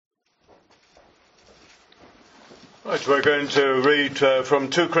Right, we're going to read from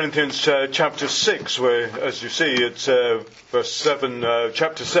 2 Corinthians chapter 6, where, as you see, it's verse 7,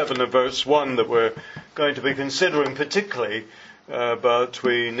 chapter 7 and verse 1 that we're going to be considering particularly, but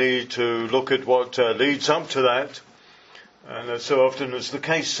we need to look at what leads up to that. And as so often is the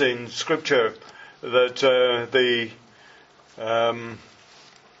case in Scripture, that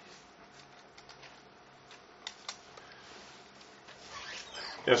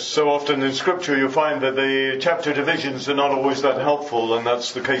Yes, so often in Scripture you find that the chapter divisions are not always that helpful, and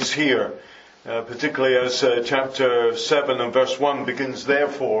that's the case here. Particularly as chapter 7 and verse 1 begins,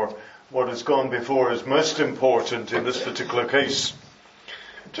 therefore, what has gone before is most important in this particular case.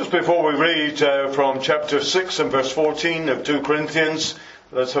 Just before we read from chapter 6 and verse 14 of 2 Corinthians,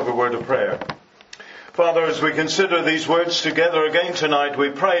 let's have a word of prayer. Father, as we consider these words together again tonight, we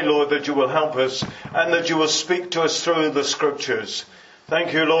pray, Lord, that you will help us and that you will speak to us through the Scriptures.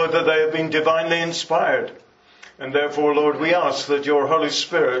 Thank you, Lord, that they have been divinely inspired. And therefore, Lord, we ask that your Holy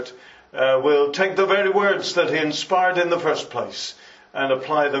Spirit will take the very words that he inspired in the first place and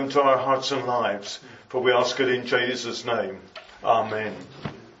apply them to our hearts and lives. For we ask it in Jesus' name. Amen.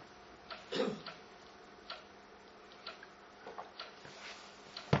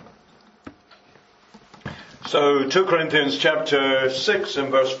 So, 2 Corinthians chapter 6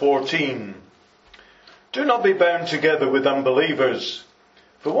 and verse 14. Do not be bound together with unbelievers.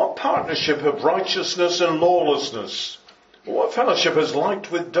 For what partnership have righteousness and lawlessness? Or what fellowship has light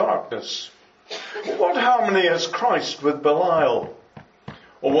with darkness? Or what harmony has Christ with Belial?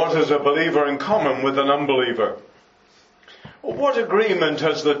 Or what has a believer in common with an unbeliever? Or what agreement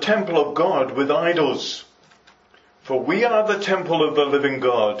has the temple of God with idols? For we are the temple of the living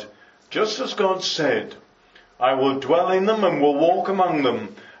God, just as God said, I will dwell in them and will walk among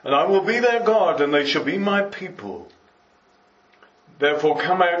them, and I will be their God, and they shall be my people. Therefore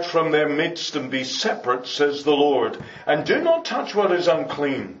come out from their midst and be separate, says the Lord, and do not touch what is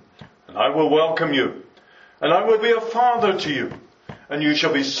unclean, and I will welcome you, and I will be a father to you, and you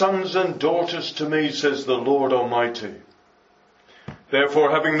shall be sons and daughters to me, says the Lord Almighty.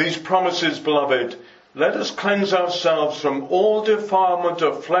 Therefore, having these promises, beloved, let us cleanse ourselves from all defilement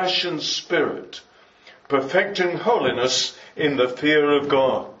of flesh and spirit, perfecting holiness in the fear of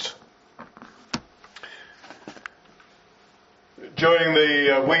God. During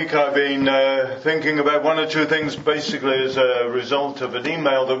the week I've been thinking about one or two things basically as a result of an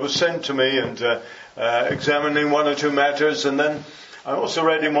email that was sent to me and examining one or two matters. And then I also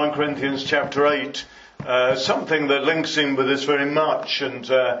read in 1 Corinthians chapter 8 something that links in with this very much. And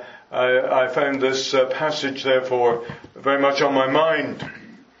I found this passage therefore very much on my mind.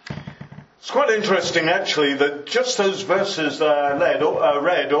 It's quite interesting actually that just those verses that I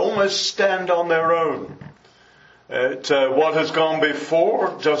read almost stand on their own. What has gone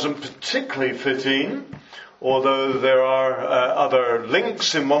before doesn't particularly fit in, although there are other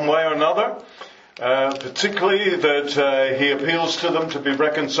links in one way or another, particularly that he appeals to them to be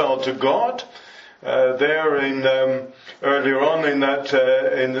reconciled to God. There in earlier on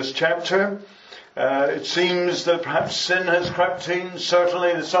in this chapter, it seems that perhaps sin has crept in.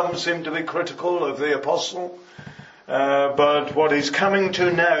 Certainly some seem to be critical of the apostle. But what he's coming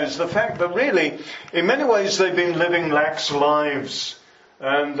to now is the fact that really, in many ways, they've been living lax lives.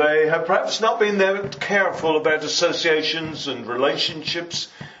 And they have perhaps not been that careful about associations and relationships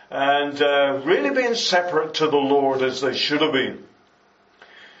and really being separate to the Lord as they should have been.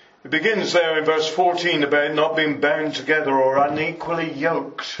 It begins there in verse 14 about not being bound together or unequally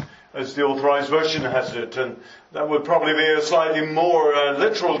yoked, as the Authorized Version has it. And that would probably be a slightly more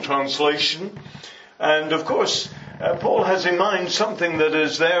literal translation. And of course, Paul has in mind something that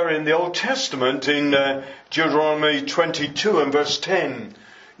is there in the Old Testament in Deuteronomy 22 and verse 10.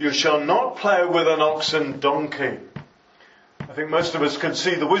 You shall not plough with an ox and donkey. I think most of us can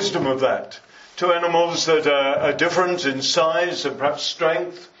see the wisdom of that. Two animals that are different in size and perhaps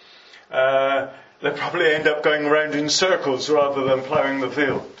strength. They probably end up going around in circles rather than ploughing the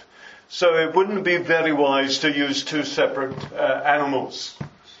field. So it wouldn't be very wise to use two separate animals.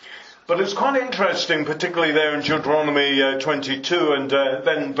 But it's quite interesting, particularly there in Deuteronomy 22 and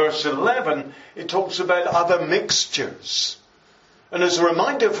then verse 11, it talks about other mixtures. And as a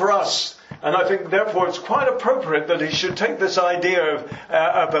reminder for us, and I think therefore it's quite appropriate that he should take this idea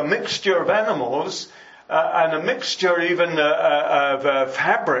of a mixture of animals and a mixture even of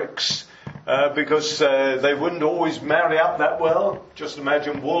fabrics, because they wouldn't always marry up that well. Just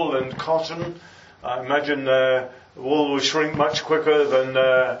imagine wool and cotton. I imagine wool will shrink much quicker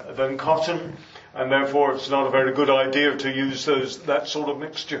than cotton, and therefore it's not a very good idea to use that sort of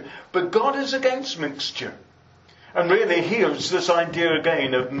mixture. But God is against mixture. And really here's this idea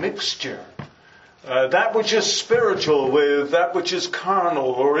again of mixture. that which is spiritual with that which is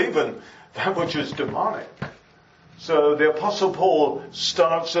carnal, or even that which is demonic. So the Apostle Paul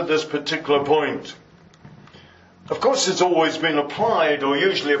starts at this particular point. Of course, it's always been applied, or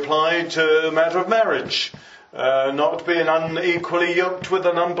usually applied, to the matter of marriage. Not being unequally yoked with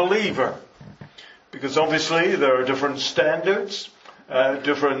an unbeliever. Because obviously there are different standards,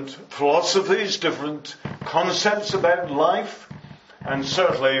 different philosophies, different concepts about life. And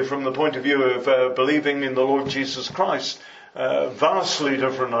certainly from the point of view of believing in the Lord Jesus Christ, vastly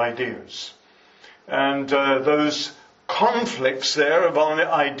different ideas. And those conflicts there of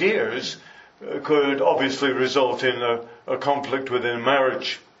ideas could obviously result in a conflict within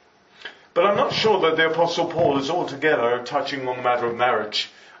marriage. But I'm not sure that the Apostle Paul is altogether touching on the matter of marriage.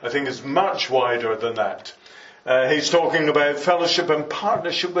 I think it's much wider than that. He's talking about fellowship and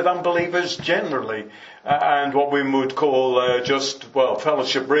partnership with unbelievers generally, and what we would call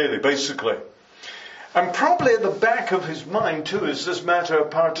fellowship really, basically. And probably at the back of his mind too is this matter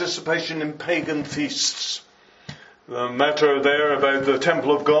of participation in pagan feasts. The matter there about the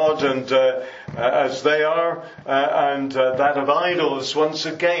temple of God and as they are, and that of idols once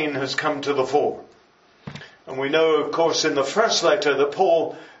again has come to the fore. And we know, of course, in the first letter that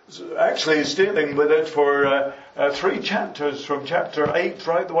Paul actually is dealing with it for 3 chapters, from chapter 8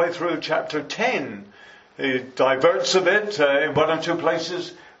 right the way through chapter 10. He diverts a bit in 1 or 2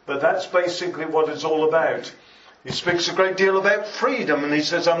 places, but that's basically what it's all about. He speaks a great deal about freedom, and he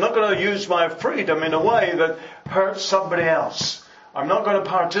says, I'm not going to use my freedom in a way that hurts somebody else. I'm not going to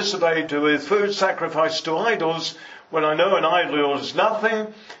participate with food sacrificed to idols when I know an idol is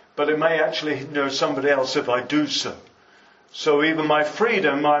nothing, but it may actually hinder somebody else if I do so. So even my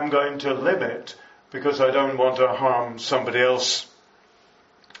freedom I'm going to limit because I don't want to harm somebody else.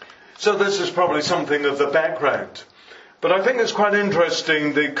 So this is probably something of the background. But I think it's quite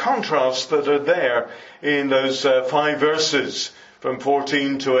interesting the contrasts that are there in those 5 verses from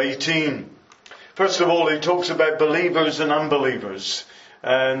 14 to 18. First of all, he talks about believers and unbelievers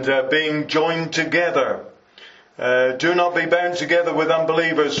and being joined together. Do not be bound together with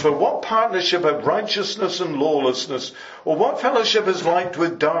unbelievers, for what partnership have righteousness and lawlessness? Or what fellowship is light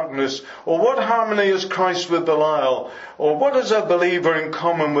with darkness? Or what harmony is Christ with Belial? Or what is a believer in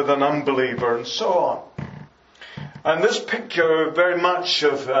common with an unbeliever? And so on. And this picture very much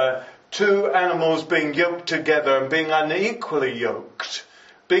of 2 animals being yoked together and being unequally yoked,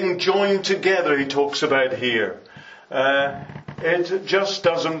 being joined together, he talks about here. It just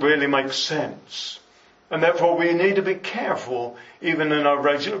doesn't really make sense. And therefore we need to be careful even in our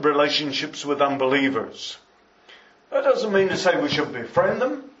relationships with unbelievers. That doesn't mean to say we should befriend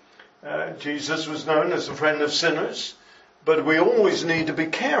them. Jesus was known as a friend of sinners. But we always need to be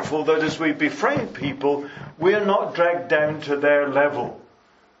careful that as we befriend people, we're not dragged down to their level.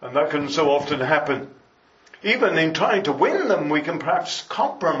 And that can so often happen. Even in trying to win them, we can perhaps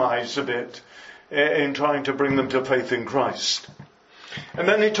compromise a bit in trying to bring them to faith in Christ. And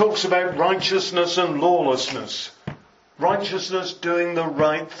then he talks about righteousness and lawlessness. Righteousness, doing the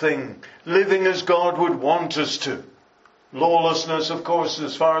right thing, living as God would want us to. Lawlessness, of course,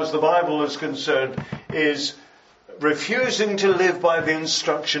 as far as the Bible is concerned, is refusing to live by the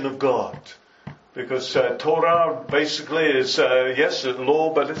instruction of God. Because Torah basically is, yes, a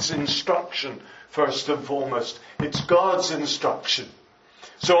law, but it's instruction first and foremost. It's God's instruction.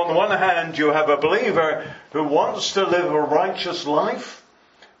 So on the one hand, you have a believer who wants to live a righteous life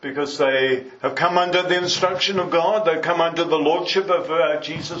because they have come under the instruction of God. They've come under the lordship of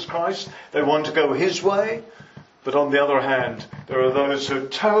Jesus Christ. They want to go his way. But on the other hand, there are those who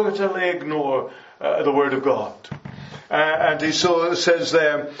totally ignore the Word of God. And he says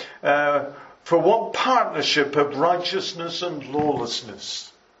there, for what partnership of righteousness and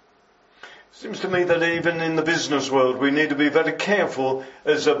lawlessness? It seems to me that even in the business world we need to be very careful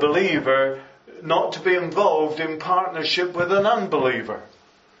as a believer not to be involved in partnership with an unbeliever.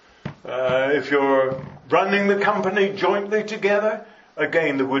 If you're running the company jointly together,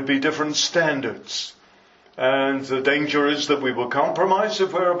 again there would be different standards. And the danger is that we will compromise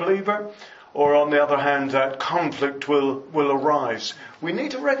if we're a believer, or on the other hand, that conflict will arise. We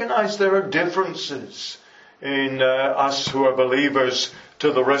need to recognize there are differences in us who are believers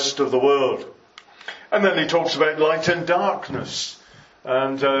to the rest of the world. And then he talks about light and darkness.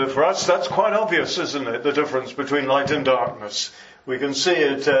 And for us, that's quite obvious, isn't it? The difference between light and darkness. We can see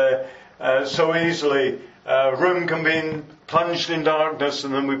it so easily. A room can be plunged in darkness,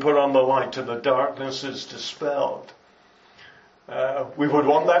 and then we put on the light and the darkness is dispelled. We would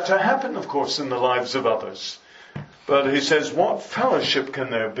want that to happen, of course, in the lives of others. But he says, what fellowship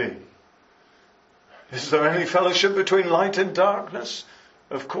can there be? Is there any fellowship between light and darkness?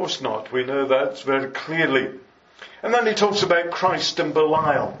 Of course not. We know that very clearly. And then he talks about Christ and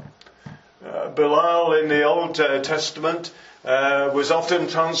Belial. Belial in the Old Testament was often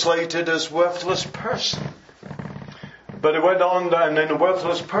translated as worthless person. But it went on, and in a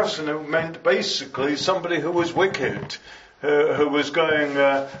worthless person it meant basically somebody who was wicked, who was going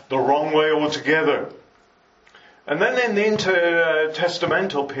the wrong way altogether. And then in the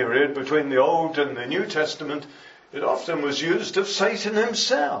intertestamental period between the Old and the New Testament, it often was used of Satan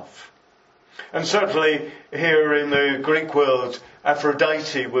himself. And certainly here in the Greek world,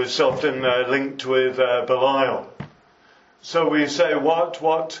 Aphrodite was often linked with Belial. So we say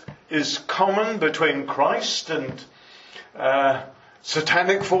what is common between Christ and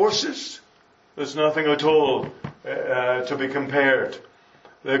satanic forces? There's nothing at all to be compared.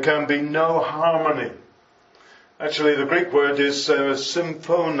 There can be no harmony. Actually, the Greek word is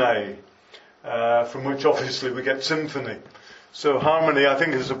symphone, from which obviously we get symphony. So harmony, I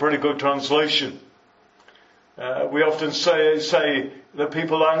think, is a pretty good translation. We often say that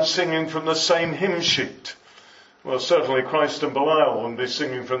people aren't singing from the same hymn sheet. Well, certainly Christ and Belial won't be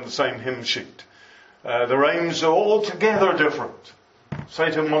singing from the same hymn sheet. Their aims are altogether different.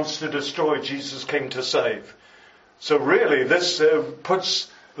 Satan wants to destroy, Jesus came to save. So really, this puts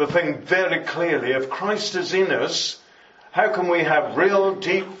the thing very clearly. If Christ is in us, how can we have real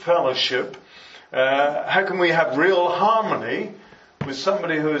deep fellowship? How can we have real harmony with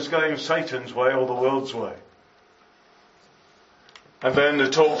somebody who is going Satan's way or the world's way? And then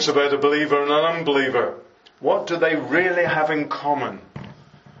it talks about a believer and an unbeliever. What do they really have in common?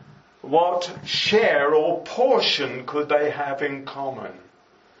 What share or portion could they have in common?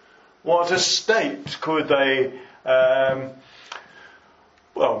 What estate could they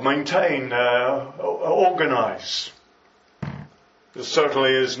maintain, organize? There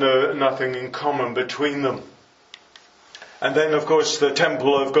certainly is nothing in common between them. And then, of course, the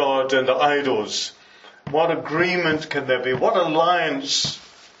temple of God and the idols. What agreement can there be? What alliance?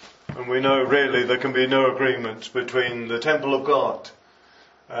 And we know really there can be no agreement between the temple of God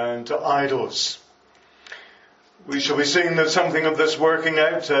and idols. We shall be seeing that something of this working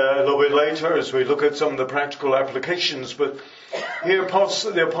out a little bit later as we look at some of the practical applications. But here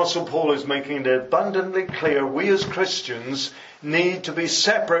the Apostle Paul is making it abundantly clear we as Christians need to be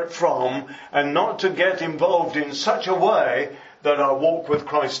separate from and not to get involved in such a way that our walk with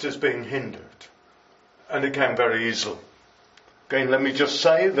Christ is being hindered. And it can very easily. Again, let me just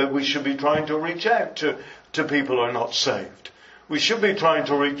say that we should be trying to reach out to people who are not saved. We should be trying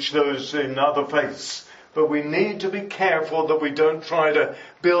to reach those in other faiths. But we need to be careful that we don't try to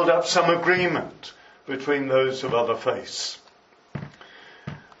build up some agreement between those of other faiths.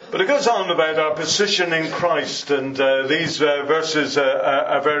 But it goes on about our position in Christ, and these verses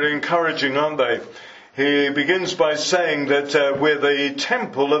are very encouraging, aren't they? He begins by saying that we're the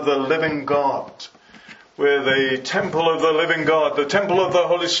temple of the living God. We're the temple of the living God, the temple of the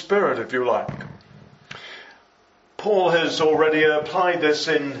Holy Spirit, if you like. Paul has already applied this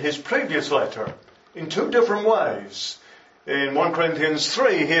in his previous letter in two different ways. In 1 Corinthians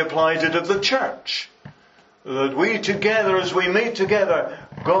 3, he applied it of the church. That we together, as we meet together,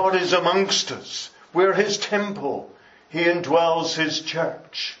 God is amongst us. We're his temple. He indwells his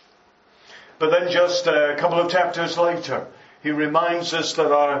church. But then just a couple of chapters later, he reminds us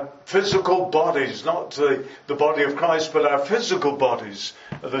that our physical bodies, not the body of Christ, but our physical bodies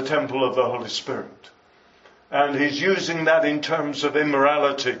are the temple of the Holy Spirit. And he's using that in terms of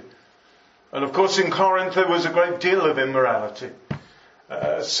immorality. And of course in Corinth there was a great deal of immorality.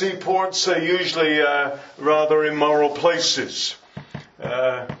 Seaports are usually rather immoral places.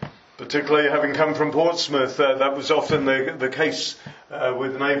 Particularly having come from Portsmouth, that was often the case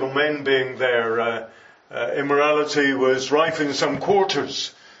with naval men being there. Immorality was rife in some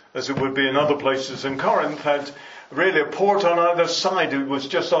quarters, as it would be in other places. And Corinth had really a port on either side. It was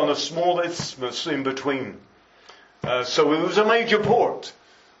just on a small isthmus in between. So it was a major port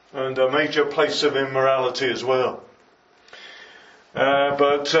and a major place of immorality as well.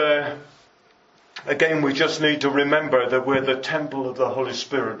 But again, we just need to remember that we're the temple of the Holy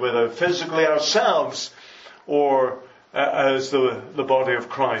Spirit, whether physically ourselves or as the body of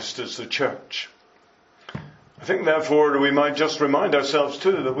Christ, as the church. I think, therefore, we might just remind ourselves,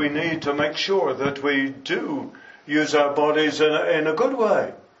 too, that we need to make sure that we do use our bodies in a good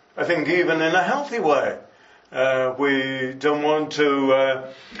way. I think even in a healthy way. We don't want to,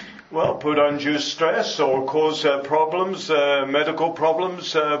 put undue stress or cause problems, medical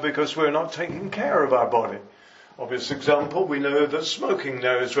problems, because we're not taking care of our body. Obvious example, we know that smoking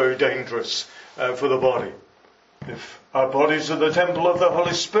now is very dangerous for the body. If our bodies are the temple of the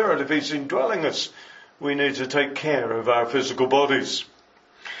Holy Spirit, if He's indwelling us, we need to take care of our physical bodies.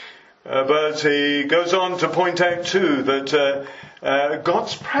 But he goes on to point out too that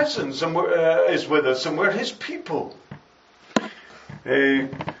God's presence is with us, and we're his people. He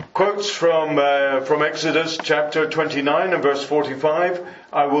quotes from Exodus chapter 29 and verse 45,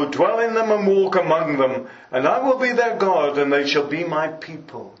 "I will dwell in them and walk among them, and I will be their God, and they shall be my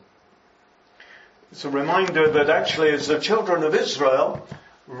people." It's a reminder that actually as the children of Israel,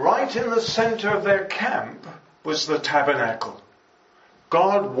 right in the center of their camp was the tabernacle.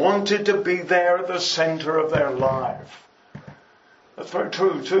 God wanted to be there at the center of their life. That's very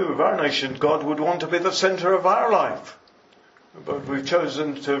true too of our nation. God would want to be the center of our life. But we've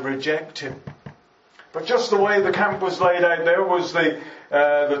chosen to reject him. But just the way the camp was laid out, there was the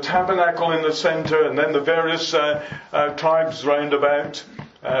tabernacle in the center, and then the various tribes round about.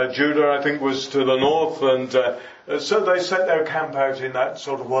 Judah, I think, was to the north, and so they set their camp out in that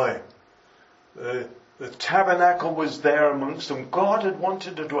sort of way. The tabernacle was there amongst them. God had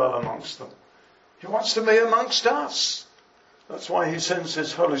wanted to dwell amongst them. He wants to be amongst us. That's why he sends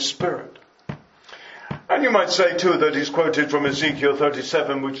his Holy Spirit. And you might say too that he's quoted from Ezekiel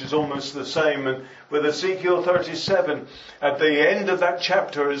 37, which is almost the same. And with Ezekiel 37, at the end of that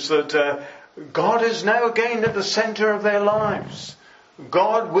chapter is that God is now again at the center of their lives.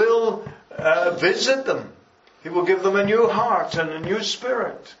 God will visit them. He will give them a new heart and a new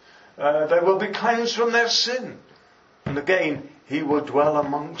spirit. They will be cleansed from their sin. And again, he will dwell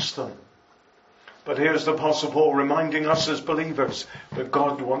amongst them. But here's the Apostle Paul reminding us as believers that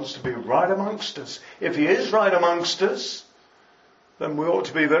God wants to be right amongst us. If he is right amongst us, then we ought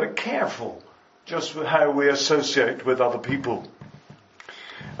to be very careful just with how we associate with other people.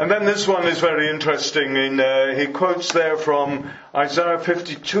 And then this one is very interesting. He quotes there from Isaiah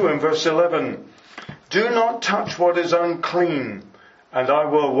 52 and verse 11. "Do not touch what is unclean, and I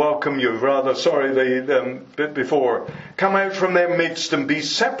will welcome you." The bit before. "Come out from their midst and be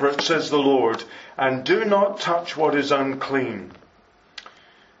separate, says the Lord, and do not touch what is unclean."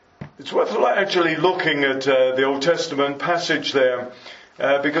 It's worth actually looking at the Old Testament passage there,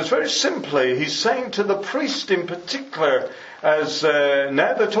 because very simply he's saying to the priest in particular, as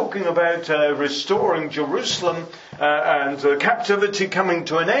now they're talking about restoring Jerusalem and captivity coming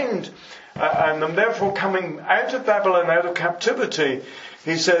to an end, and them therefore coming out of Babylon, out of captivity,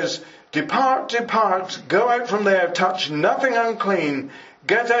 he says, "Depart, depart, go out from there, touch nothing unclean,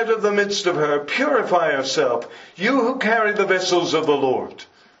 get out of the midst of her, purify yourself, you who carry the vessels of the Lord.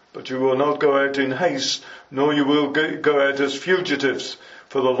 But you will not go out in haste, nor you will go out as fugitives,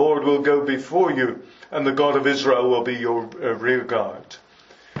 for the Lord will go before you, and the God of Israel will be your rear guard."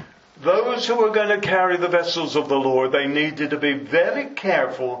 Those who were going to carry the vessels of the Lord, they needed to be very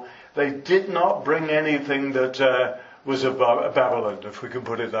careful. They did not bring anything that was of Babylon, if we can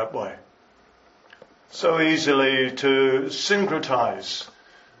put it that way. So easily to syncretize.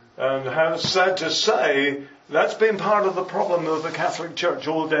 And how sad to say, that's been part of the problem of the Catholic Church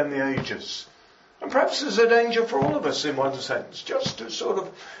all down the ages. And perhaps there's a danger for all of us in one sense, just to sort of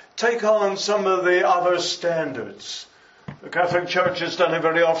take on some of the other standards. The Catholic Church has done it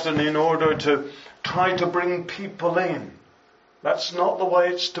very often in order to try to bring people in. That's not the way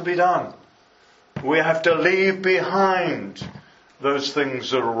it's to be done. We have to leave behind those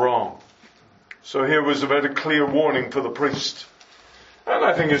things that are wrong. So here was a very clear warning for the priest. And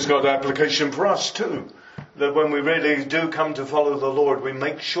I think it's got application for us too. That when we really do come to follow the Lord, we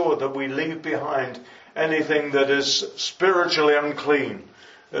make sure that we leave behind anything that is spiritually unclean,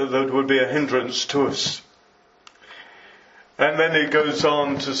 that would be a hindrance to us. And then he goes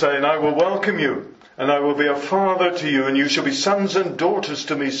on to say, "And I will welcome you, and I will be a father to you, and you shall be sons and daughters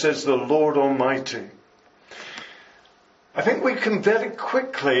to me, says the Lord Almighty." I think we can very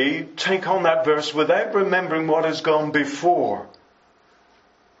quickly take on that verse without remembering what has gone before.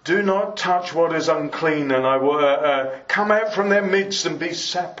 "Do not touch what is unclean, and I will come out from their midst and be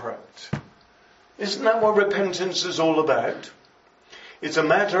separate." Isn't that what repentance is all about? It's a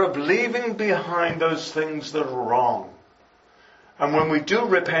matter of leaving behind those things that are wrong. And when we do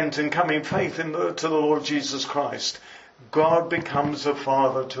repent and come in faith to the Lord Jesus Christ, God becomes a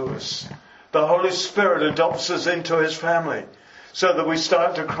father to us. The Holy Spirit adopts us into his family, so that we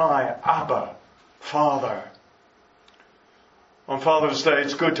start to cry, "Abba, Father." On Father's Day,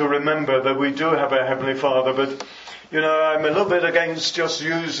 it's good to remember that we do have a Heavenly Father, but, I'm a little bit against just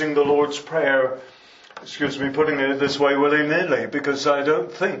using the Lord's Prayer, putting it this way willy-nilly, because I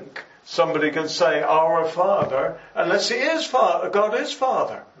don't think somebody can say, "Our Father," unless he is Father. God is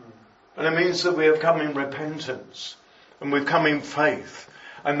Father. And it means that we have come in repentance, and we've come in faith.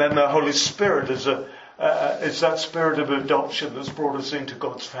 And then the Holy Spirit is that spirit of adoption that's brought us into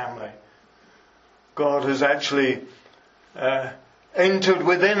God's family. God has actually entered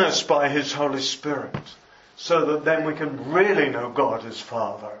within us by His Holy Spirit, so that then we can really know God as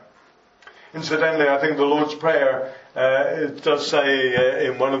Father. Incidentally, I think the Lord's Prayer, it does say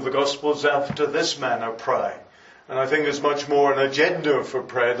in one of the Gospels, after this manner pray. And I think it's much more an agenda for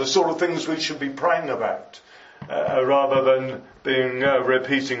prayer, the sort of things we should be praying about, rather than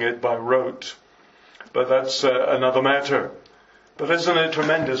repeating it by rote. But that's another matter. But isn't it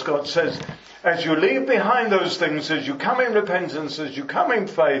tremendous? God says, as you leave behind those things, as you come in repentance, as you come in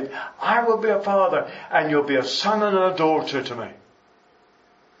faith, I will be a father, and you'll be a son and a daughter to me.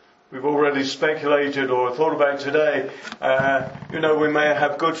 We've already speculated or thought about today, we may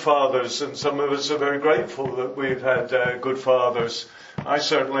have good fathers, and some of us are very grateful that we've had good fathers. I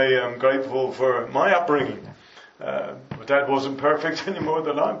certainly am grateful for my upbringing. My dad wasn't perfect any more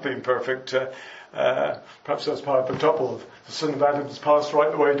than I've been perfect. Perhaps that's part of the trouble. The sin of Adam's passed right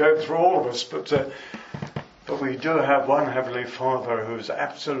the way down through all of us, but we do have one Heavenly Father who is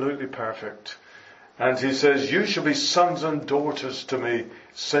absolutely perfect. And He says, you shall be sons and daughters to me,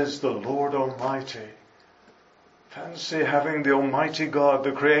 says the Lord Almighty. Fancy having the Almighty God,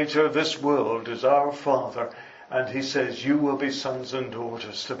 the Creator of this world, as our Father, and He says, you will be sons and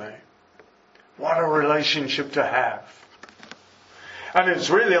daughters to me. What a relationship to have. And it's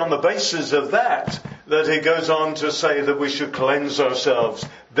really on the basis of that He goes on to say that we should cleanse ourselves.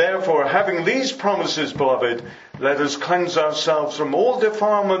 Therefore, having these promises, beloved, let us cleanse ourselves from all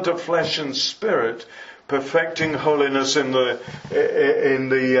defilement of flesh and spirit, perfecting holiness in the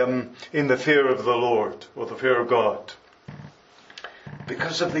fear of the Lord, or the fear of God.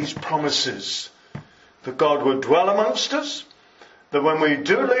 Because of these promises, that God would dwell amongst us, that when we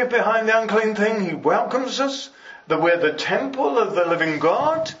do leave behind the unclean thing, He welcomes us, that we're the temple of the living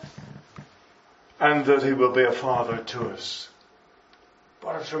God, and that He will be a father to us.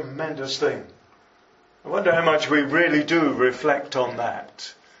 What a tremendous thing. I wonder how much we really do reflect on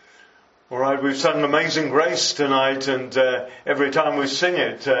that. All right, we've sung Amazing Grace tonight, and every time we sing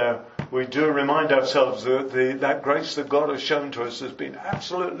it, we do remind ourselves that that grace that God has shown to us has been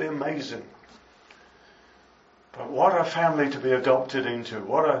absolutely amazing. But what a family to be adopted into.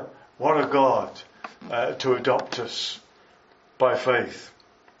 What a God to adopt us by faith.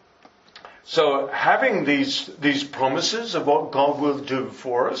 So having these promises of what God will do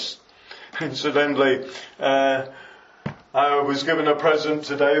for us. Incidentally, I was given a present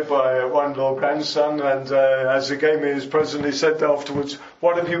today by one little grandson, and as he gave me his present, he said afterwards,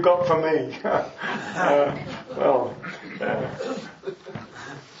 "What have you got for me?"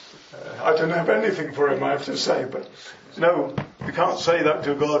 I don't have anything for him, I have to say, but no, we can't say that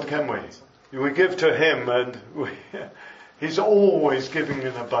to God, can we? We give to Him, and He's always giving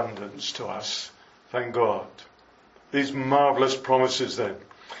in abundance to us. Thank God. These marvellous promises then.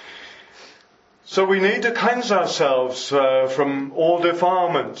 So we need to cleanse ourselves from all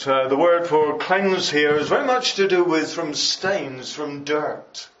defilement. The word for cleanse here is very much to do with from stains, from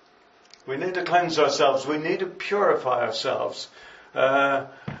dirt. We need to cleanse ourselves. We need to purify ourselves.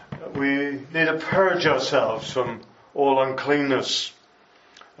 We need to purge ourselves from all uncleanness.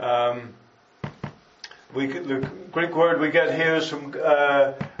 The Greek word we get here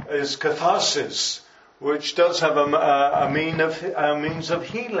is catharsis, which does have a means of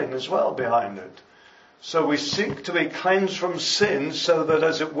healing as well behind it. So we seek to be cleansed from sin, so that,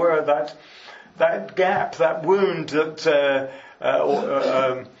 as it were, that gap, that wound, that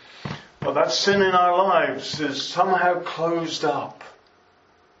sin in our lives is somehow closed up.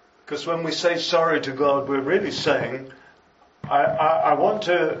 Because when we say sorry to God, we're really saying, I want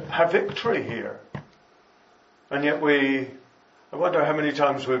to have victory here. And yet I wonder how many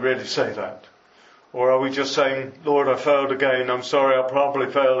times we really say that. Or are we just saying, Lord, I failed again, I'm sorry, I'll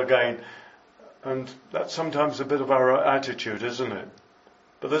probably fail again. And that's sometimes a bit of our attitude, isn't it?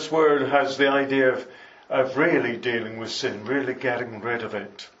 But this word has the idea of really dealing with sin, really getting rid of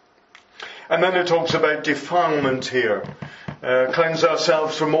it. And then it talks about defilement here. Cleanse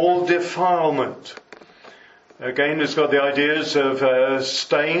ourselves from all defilement. Again, it's got the ideas of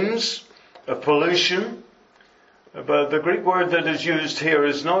stains, of pollution. But the Greek word that is used here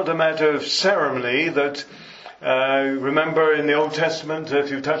is not a matter of ceremony. That remember in the Old Testament, if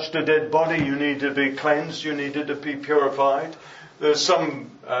you touched a dead body, you needed to be cleansed, you needed to be purified. There's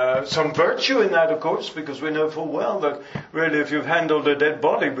some virtue in that, of course, because we know full well that really if you've handled a dead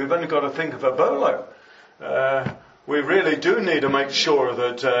body, we've only got to think of Ebola. We really do need to make sure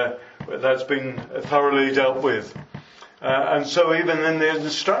that that's been thoroughly dealt with. And so even in the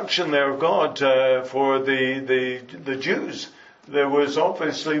instruction there of God for the Jews, there was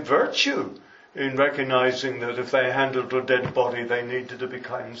obviously virtue in recognizing that if they handled a dead body, they needed to be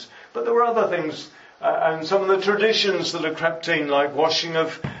cleansed. But there were other things and some of the traditions that have crept in, like washing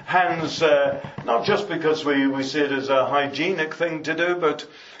of hands, not just because we see it as a hygienic thing to do, but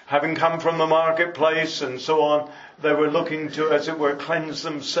having come from the marketplace and so on, they were looking to, as it were, cleanse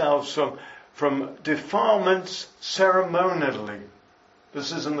themselves from defilements ceremonially.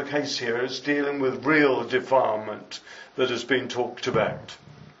 This isn't the case here. It's dealing with real defilement that has been talked about.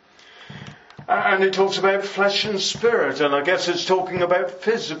 And it talks about flesh and spirit, and I guess it's talking about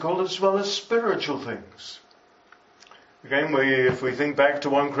physical as well as spiritual things. Again, if we think back to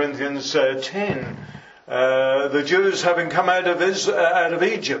 1 Corinthians 10, the Jews, having come out of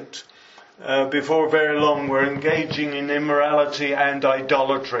Egypt, before very long, were engaging in immorality and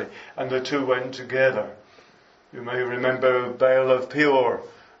idolatry, and the two went together. You may remember Baal of Peor,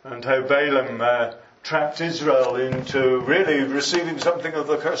 and how Balaam trapped Israel into really receiving something of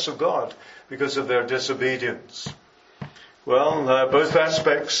the curse of God because of their disobedience. Well, both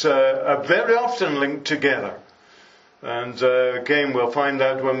aspects are very often linked together. And again, we'll find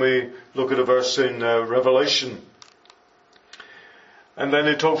that when we look at a verse in Revelation. And then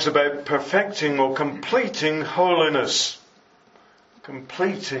it talks about perfecting or completing holiness.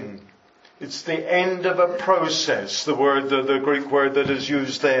 Completing. It's the end of a process, the Greek word that is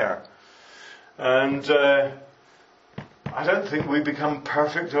used there. And I don't think we become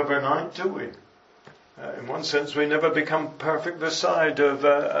perfect overnight, do we? In one sense, we never become perfect this side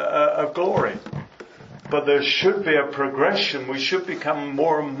of glory. But there should be a progression. We should become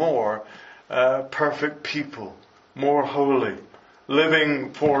more and more perfect people, more holy,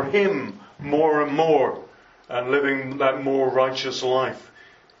 living for Him more and more, and living that more righteous life.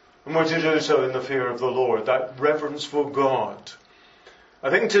 And we're to do so in the fear of the Lord, that reverence for God. I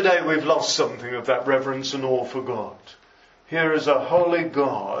think today we've lost something of that reverence and awe for God. Here is a holy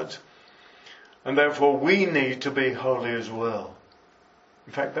God, and therefore we need to be holy as well.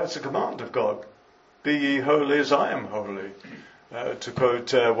 In fact, that's a command of God. Be ye holy as I am holy. To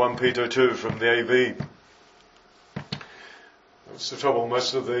quote 1 Peter 2 from the AV. That's the trouble.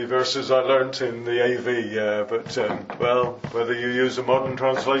 Most of the verses I learnt in the AV, but whether you use a modern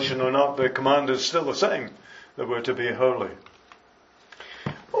translation or not, the command is still the same, that we're to be holy.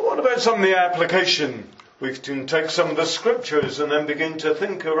 Well, what about some of the application? We can take some of the scriptures and then begin to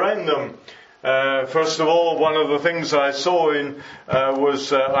think around them. First of all, one of the things I saw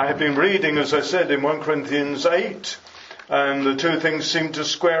was I had been reading, as I said, in 1 Corinthians 8, and the two things seemed to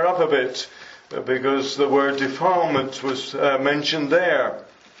square up a bit, because the word defilement was mentioned there,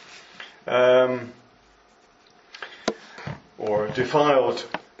 or defiled.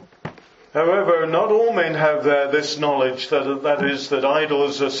 However, not all men have this knowledge, that is, that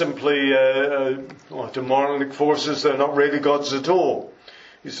idols are simply demonic forces. They're not really gods at all.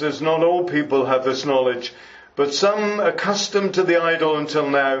 He says not all people have this knowledge, but some, accustomed to the idol until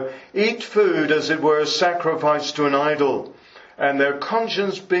now, eat food as it were sacrificed to an idol, and their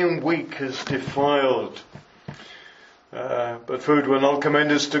conscience being weak is defiled. But food will not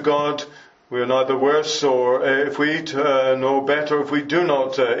commend us to God. We are neither worse or if we eat, nor better if we do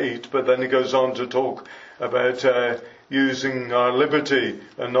not eat. But then he goes on to talk about using our liberty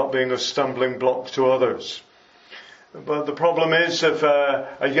and not being a stumbling block to others. But the problem is, if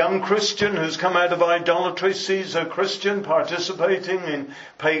a young Christian who's come out of idolatry sees a Christian participating in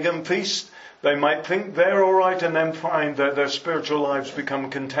pagan feasts, they might think they're all right and then find that their spiritual lives become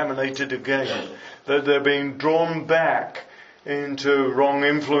contaminated again, that they're being drawn back into wrong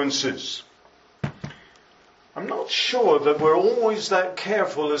influences. I'm not sure that we're always that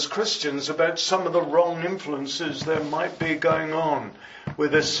careful as Christians about some of the wrong influences there might be going on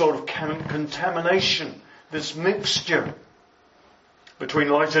with this sort of contamination, this mixture between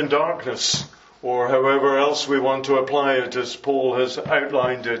light and darkness, or however else we want to apply it, as Paul has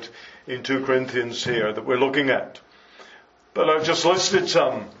outlined it in 2 Corinthians here that we're looking at. But I've just listed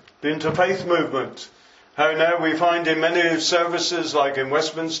some. The interfaith movement. How now we find in many services, like in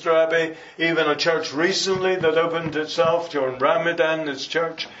Westminster Abbey, even a church recently that opened itself during Ramadan, its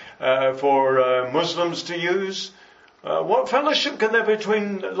church for Muslims to use. What fellowship can there be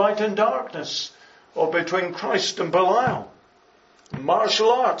between light and darkness, or between Christ and Belial?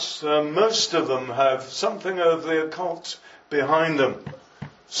 Martial arts, most of them have something of the occult behind them.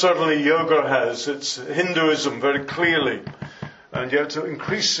 Certainly yoga has. It's Hinduism very clearly. And yet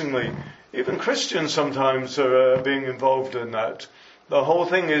increasingly, even Christians sometimes are being involved in that. The whole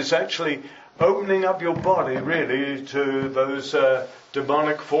thing is actually opening up your body really to those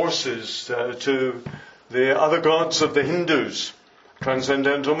demonic forces, to the other gods of the Hindus.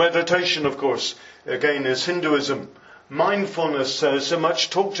 Transcendental meditation, of course, again is Hinduism. Mindfulness, so much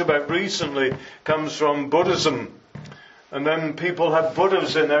talked about recently, comes from Buddhism. And then people have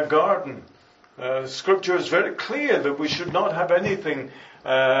Buddhas in their garden. Scripture is very clear that we should not have anything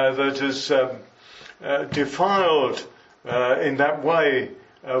that is defiled in that way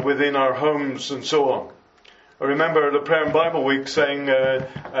within our homes and so on. I remember at a prayer and Bible week saying,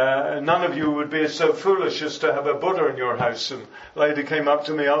 none of you would be so foolish as to have a Buddha in your house. And a lady came up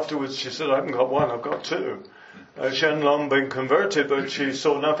to me afterwards, she said, I haven't got one, I've got two. She hadn't long been converted, but she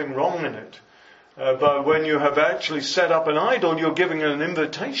saw nothing wrong in it. But when you have actually set up an idol, you're giving an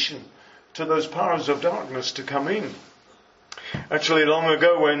invitation to those powers of darkness to come in. Actually, long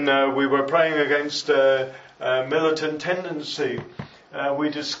ago when we were praying against militant tendency, we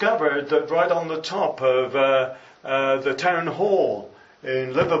discovered that right on the top of the town hall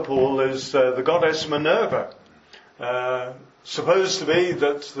in Liverpool is the goddess Minerva. Supposed to be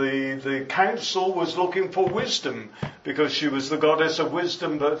that the council was looking for wisdom because she was the goddess of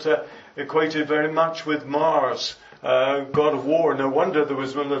wisdom, but equated very much with Mars, god of war. No wonder there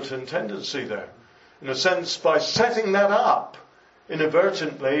was militant tendency there. In a sense, by setting that up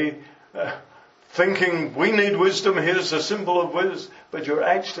inadvertently, thinking we need wisdom, here's a symbol of wisdom, but you're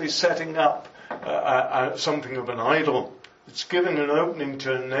actually setting up something of an idol. It's giving an opening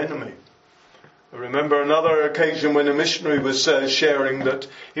to an enemy. I remember another occasion when a missionary was sharing that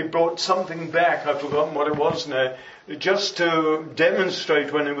he brought something back, I've forgotten what it was now, just to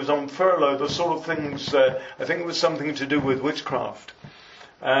demonstrate when he was on furlough the sort of things, I think it was something to do with witchcraft.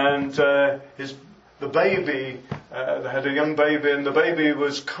 And the baby, they had a young baby, and the baby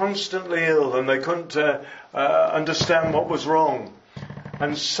was constantly ill, and they couldn't understand what was wrong.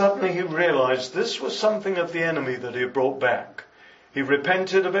 And suddenly he realized this was something of the enemy that he had brought back. He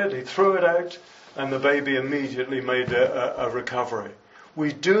repented of it, he threw it out, and the baby immediately made a recovery.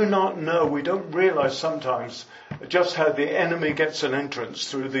 We do not know, we don't realize sometimes just how the enemy gets an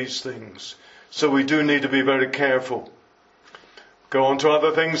entrance through these things. So we do need to be very careful. Go on to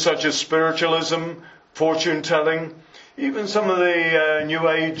other things such as spiritualism, fortune telling, even some of the New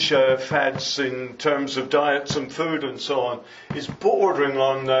Age fads in terms of diets and food and so on is bordering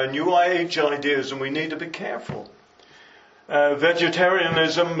on New Age ideas, and we need to be careful.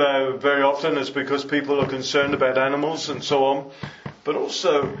 Vegetarianism very often is because people are concerned about animals and so on, but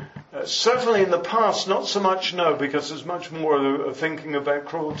also certainly in the past, not so much now, because there's much more thinking about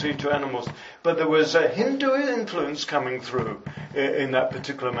cruelty to animals, but there was a Hindu influence coming through in that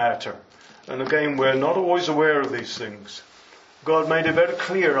particular matter. And again, we're not always aware of these things. God made it very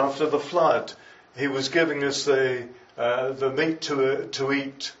clear after the flood, He was giving us the meat to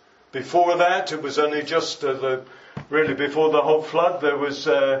eat. Before that, it was only just really before the whole flood. There was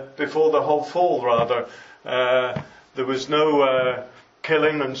before the whole fall, rather. There was no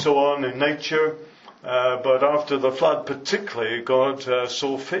killing and so on in nature, but after the flood, particularly, God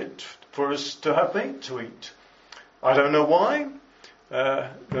saw fit for us to have meat to eat. I don't know why.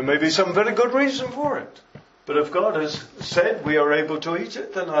 There may be some very good reason for it. But if God has said we are able to eat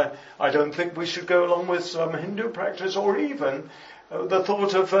it, then I don't think we should go along with some Hindu practice or even the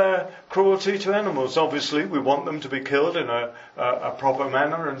thought of cruelty to animals. Obviously, we want them to be killed in a proper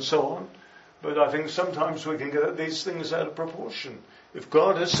manner and so on. But I think sometimes we can get these things out of proportion. If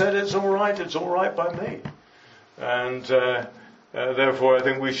God has said it's all right by me. And therefore I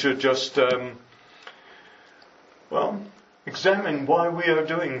think we should just, examine why we are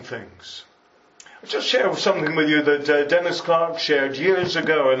doing things. I'll just share something with you that Dennis Clark shared years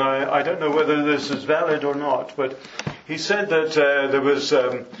ago, and I don't know whether this is valid or not, but he said that there was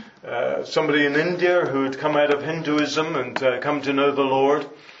somebody in India who had come out of Hinduism and come to know the Lord,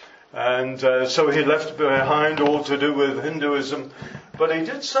 and so he left behind all to do with Hinduism. But he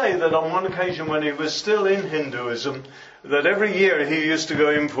did say that on one occasion when he was still in Hinduism, that every year he used to go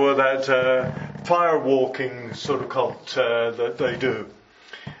in for that fire walking sort of cult that they do.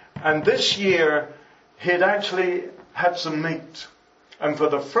 And this year he'd actually had some meat. And for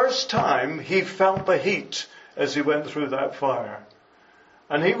the first time he felt the heat as he went through that fire.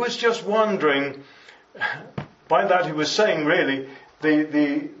 And he was just wondering, by that he was saying really,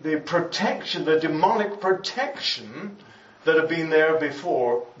 the protection, the demonic protection that had been there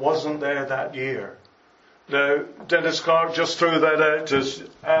before wasn't there that year. Now, Dennis Clark just threw that out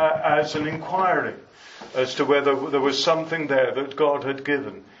as an inquiry as to whether there was something there that God had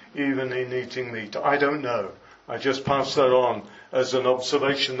given, even in eating meat. I don't know. I just pass that on as an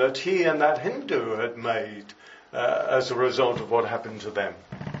observation that he and that Hindu had made as a result of what happened to them.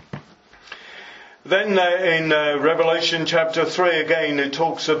 Then in Revelation chapter 3 again it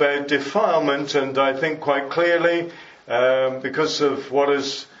talks about defilement, and I think quite clearly because of what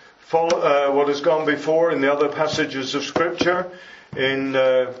has gone before in the other passages of Scripture in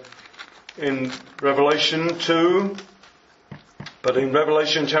Revelation 2 But in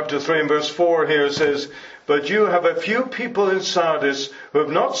Revelation chapter 3 and verse 4 here it says, "But you have a few people in Sardis who have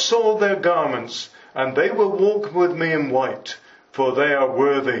not soiled their garments, and they will walk with me in white, for they are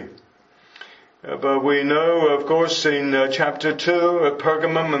worthy." But we know, of course, in chapter 2 at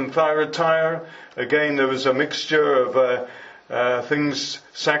Pergamum and Thyatira, again there was a mixture of things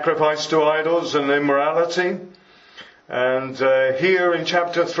sacrificed to idols and immorality. And here in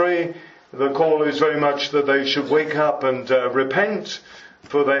chapter 3, the call is very much that they should wake up and repent,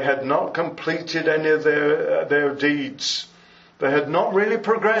 for they had not completed any of their deeds. They had not really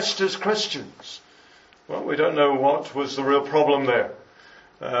progressed as Christians. Well, we don't know what was the real problem there.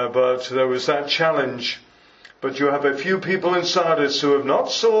 But there was that challenge. "But you have a few people in Sardis who have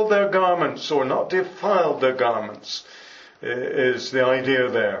not soiled their garments or not defiled their garments," is the idea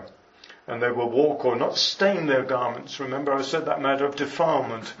there. "And they will walk," or not stain their garments. Remember I said that matter of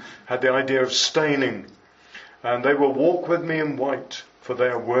defilement had the idea of staining. "And they will walk with me in white, for they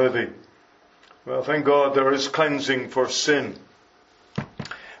are worthy." Well, thank God there is cleansing for sin.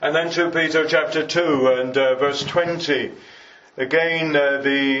 And then 2 Peter chapter 2 and verse 20. Again,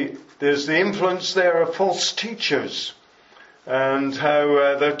 there's the influence there of false teachers and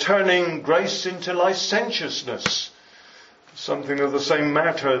how they're turning grace into licentiousness. Something of the same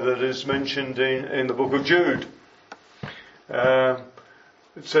matter that is mentioned in the book of Jude.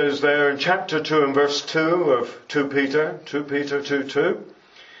 It says there in chapter 2 and verse 2 of 2 Peter 2:2,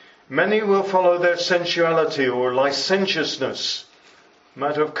 "Many will follow their sensuality or licentiousness,"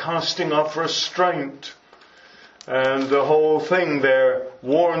 matter of casting off restraint. And the whole thing there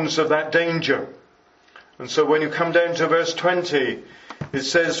warns of that danger. And so when you come down to verse 20, it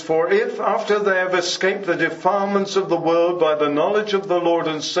says, "For if after they have escaped the defilements of the world by the knowledge of the Lord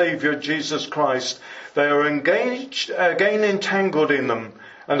and Saviour Jesus Christ, they are again entangled in them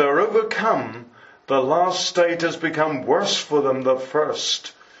and are overcome, the last state has become worse for them than the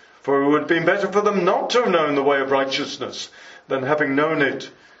first. For it would have been better for them not to have known the way of righteousness than having known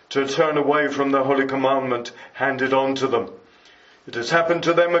it, to turn away from the holy commandment handed on to them. It has happened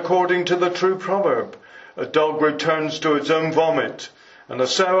to them according to the true proverb, a dog returns to its own vomit, and a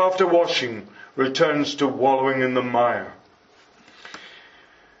sow after washing returns to wallowing in the mire."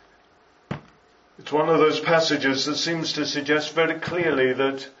 It's one of those passages that seems to suggest very clearly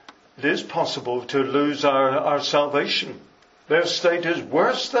that it is possible to lose our salvation. Their state is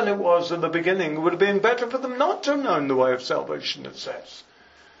worse than it was in the beginning. It would have been better for them not to have known the way of salvation, it says.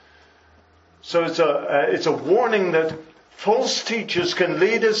 So it's a warning that false teachers can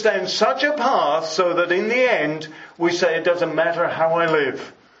lead us down such a path so that in the end we say, it doesn't matter how I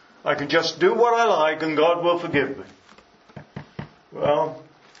live. I can just do what I like and God will forgive me. Well,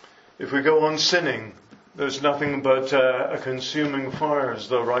 if we go on sinning, there's nothing but a consuming fire, as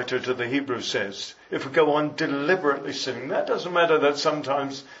the writer to the Hebrews says. If we go on deliberately sinning, that doesn't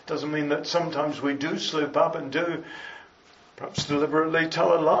mean that sometimes we do slip up and do perhaps deliberately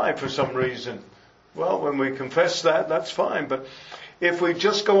tell a lie for some reason. Well, when we confess that, that's fine. But if we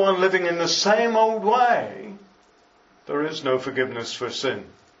just go on living in the same old way, there is no forgiveness for sin.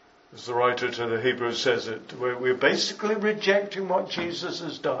 As the writer to the Hebrews says it, we're basically rejecting what Jesus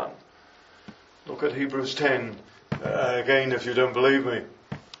has done. Look at Hebrews 10, again, if you don't believe me.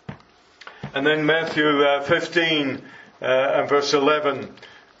 And then Matthew 15 and verse 11.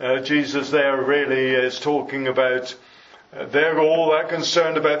 Jesus there really is talking about they're all that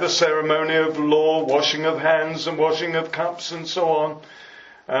concerned about the ceremony of law, washing of hands and washing of cups and so on,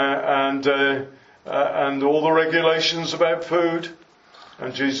 and all the regulations about food.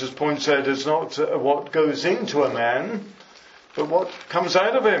 And Jesus points out it's not what goes into a man, but what comes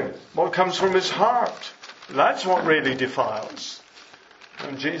out of him, what comes from his heart. That's what really defiles.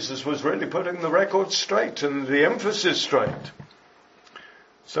 And Jesus was really putting the record straight and the emphasis straight.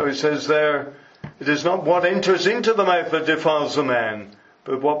 So he says there, "It is not what enters into the mouth that defiles the man,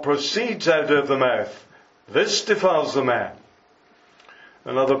 but what proceeds out of the mouth. This defiles the man."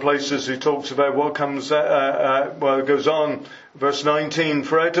 In other places he talks about what comes, it goes on, verse 19,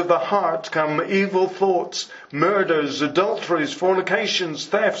 "For out of the heart come evil thoughts, murders, adulteries, fornications,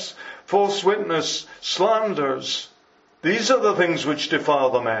 thefts, false witness, slanders. These are the things which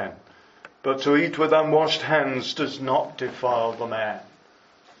defile the man. But to eat with unwashed hands does not defile the man."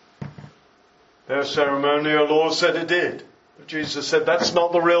 Their ceremonial law said it did. But Jesus said that's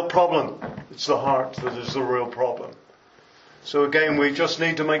not the real problem. It's the heart that is the real problem. So again, we just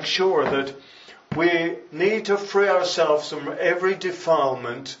need to make sure that we need to free ourselves from every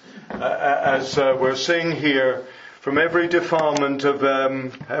defilement, as we're seeing here, from every defilement of,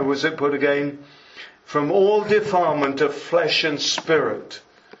 how was it put again? From all defilement of flesh and spirit,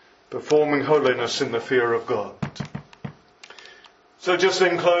 performing holiness in the fear of God. So just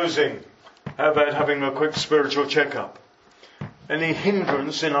in closing, how about having a quick spiritual checkup? Any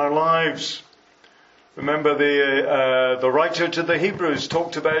hindrance in our lives? Remember the writer to the Hebrews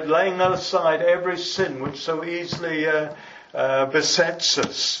talked about laying aside every sin which so easily besets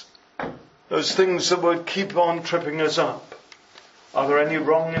us. Those things that would keep on tripping us up. Are there any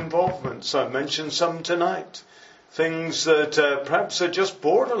wrong involvements? I've mentioned some tonight. Things that perhaps are just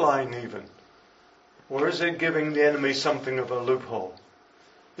borderline even. Or is it giving the enemy something of a loophole?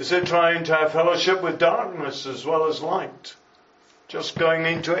 Is it trying to have fellowship with darkness as well as light? Just going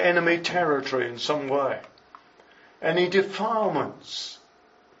into enemy territory in some way. Any defilements?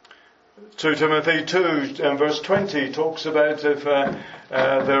 2 Timothy 2 and verse 20 talks about if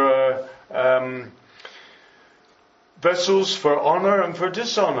there are vessels for honour and for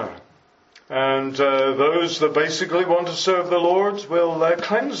dishonour. And those that basically want to serve the Lord will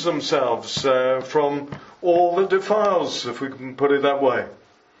cleanse themselves from all that defiles, if we can put it that way.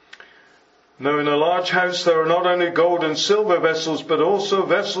 Now in a large house there are not only gold and silver vessels, but also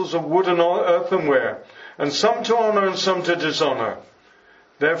vessels of wood and earthenware, and some to honour and some to dishonour.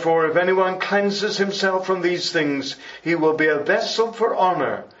 Therefore, if anyone cleanses himself from these things, he will be a vessel for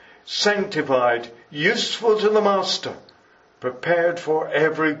honour, sanctified, useful to the master, prepared for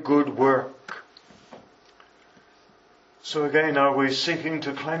every good work. So again, are we seeking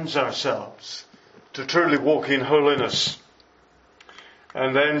to cleanse ourselves, to truly walk in holiness?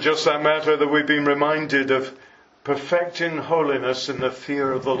 And then just that matter that we've been reminded of perfecting holiness in the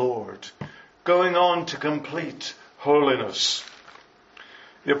fear of the Lord. Going on to complete holiness.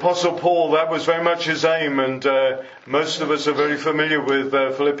 The Apostle Paul, that was very much his aim, and most of us are very familiar with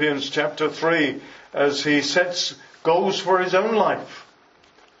Philippians chapter 3 as he sets goals for his own life.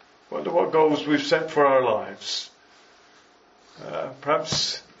 Wonder what goals we've set for our lives.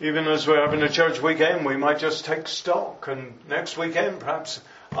 Perhaps even as we're having a church weekend, we might just take stock, and next weekend perhaps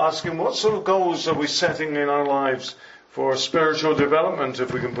asking what sort of goals are we setting in our lives for spiritual development,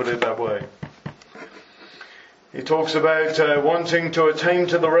 if we can put it that way. He talks about wanting to attain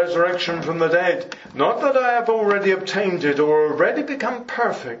to the resurrection from the dead. Not that I have already obtained it or already become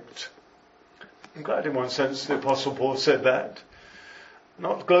perfect. I'm glad in one sense the Apostle Paul said that.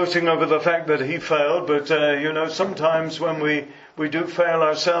 Not gloating over the fact that he failed, but sometimes when we do fail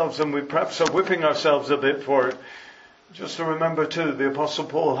ourselves and we perhaps are whipping ourselves a bit for it, just to remember too, the Apostle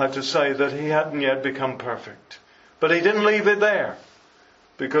Paul had to say that he hadn't yet become perfect. But he didn't leave it there,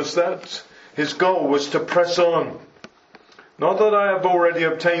 because his goal was to press on. Not that I have already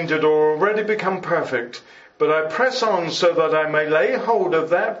obtained it or already become perfect, but I press on so that I may lay hold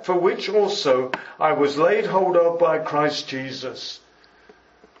of that for which also I was laid hold of by Christ Jesus.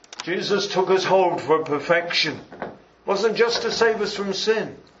 Jesus took us hold for perfection. It wasn't just to save us from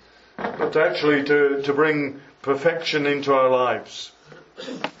sin, but actually to bring perfection into our lives.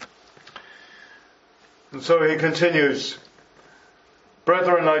 And so he continues,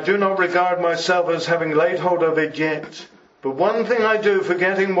 Brethren, I do not regard myself as having laid hold of it yet, but one thing I do,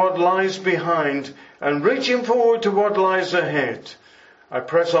 forgetting what lies behind and reaching forward to what lies ahead, I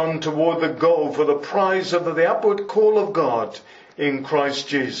press on toward the goal for the prize of the upward call of God in Christ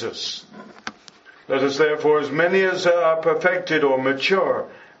Jesus. Let us therefore, as many as are perfected or mature,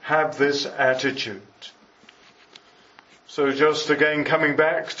 have this attitude. So just again coming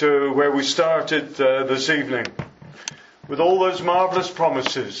back to where we started this evening, with all those marvellous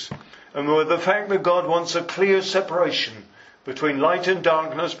promises, and with the fact that God wants a clear separation between light and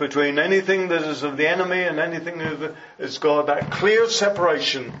darkness, between anything that is of the enemy and anything that is God, that clear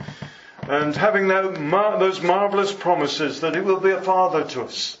separation, and having those marvellous promises that He will be a Father to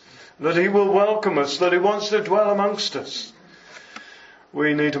us, that He will welcome us, that He wants to dwell amongst us.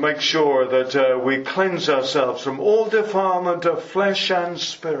 We need to make sure that we cleanse ourselves from all defilement of flesh and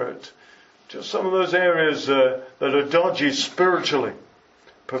spirit. Just some of those areas that are dodgy spiritually.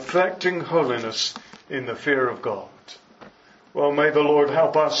 Perfecting holiness in the fear of God. Well, may the Lord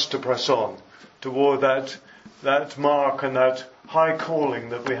help us to press on toward that mark and that high calling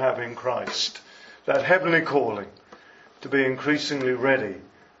that we have in Christ. That heavenly calling to be increasingly ready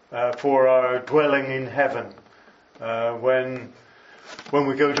for our dwelling in heaven when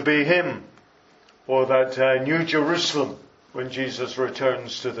we go to be Him, or that New Jerusalem when Jesus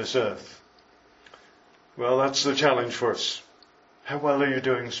returns to this earth. Well, that's the challenge for us. How well are you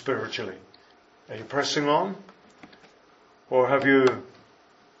doing spiritually? Are you pressing on? Or have you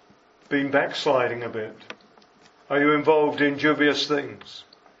been backsliding a bit? Are you involved in dubious things?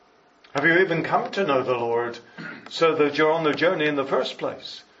 Have you even come to know the Lord so that you're on the journey in the first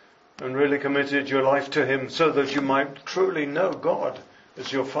place and really committed your life to Him so that you might truly know God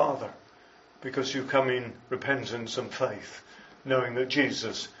as your Father because you come in repentance and faith knowing that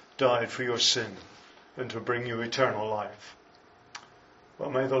Jesus died for your sin and to bring you eternal life. Well,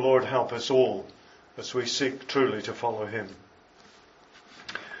 may the Lord help us all as we seek truly to follow him.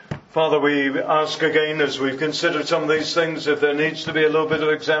 Father, we ask again, as we've considered some of these things, if there needs to be a little bit of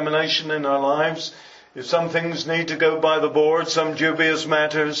examination in our lives, if some things need to go by the board, some dubious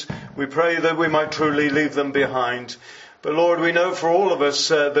matters, we pray that we might truly leave them behind. But Lord, we know for all of us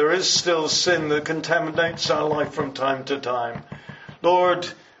there is still sin that contaminates our life from time to time. Lord,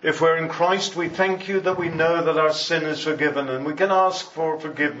 if we're in Christ, we thank you that we know that our sin is forgiven and we can ask for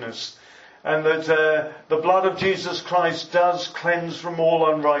forgiveness. And that the blood of Jesus Christ does cleanse from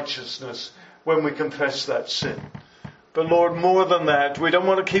all unrighteousness when we confess that sin. But Lord, more than that, we don't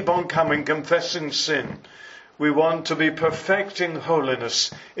want to keep on coming confessing sin. We want to be perfecting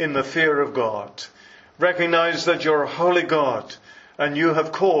holiness in the fear of God. Recognize that you're a holy God and you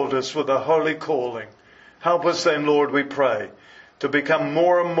have called us with a holy calling. Help us then, Lord, we pray, to become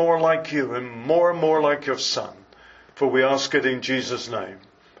more and more like you and more like your Son. For we ask it in Jesus' name.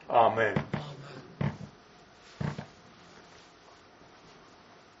 Amen.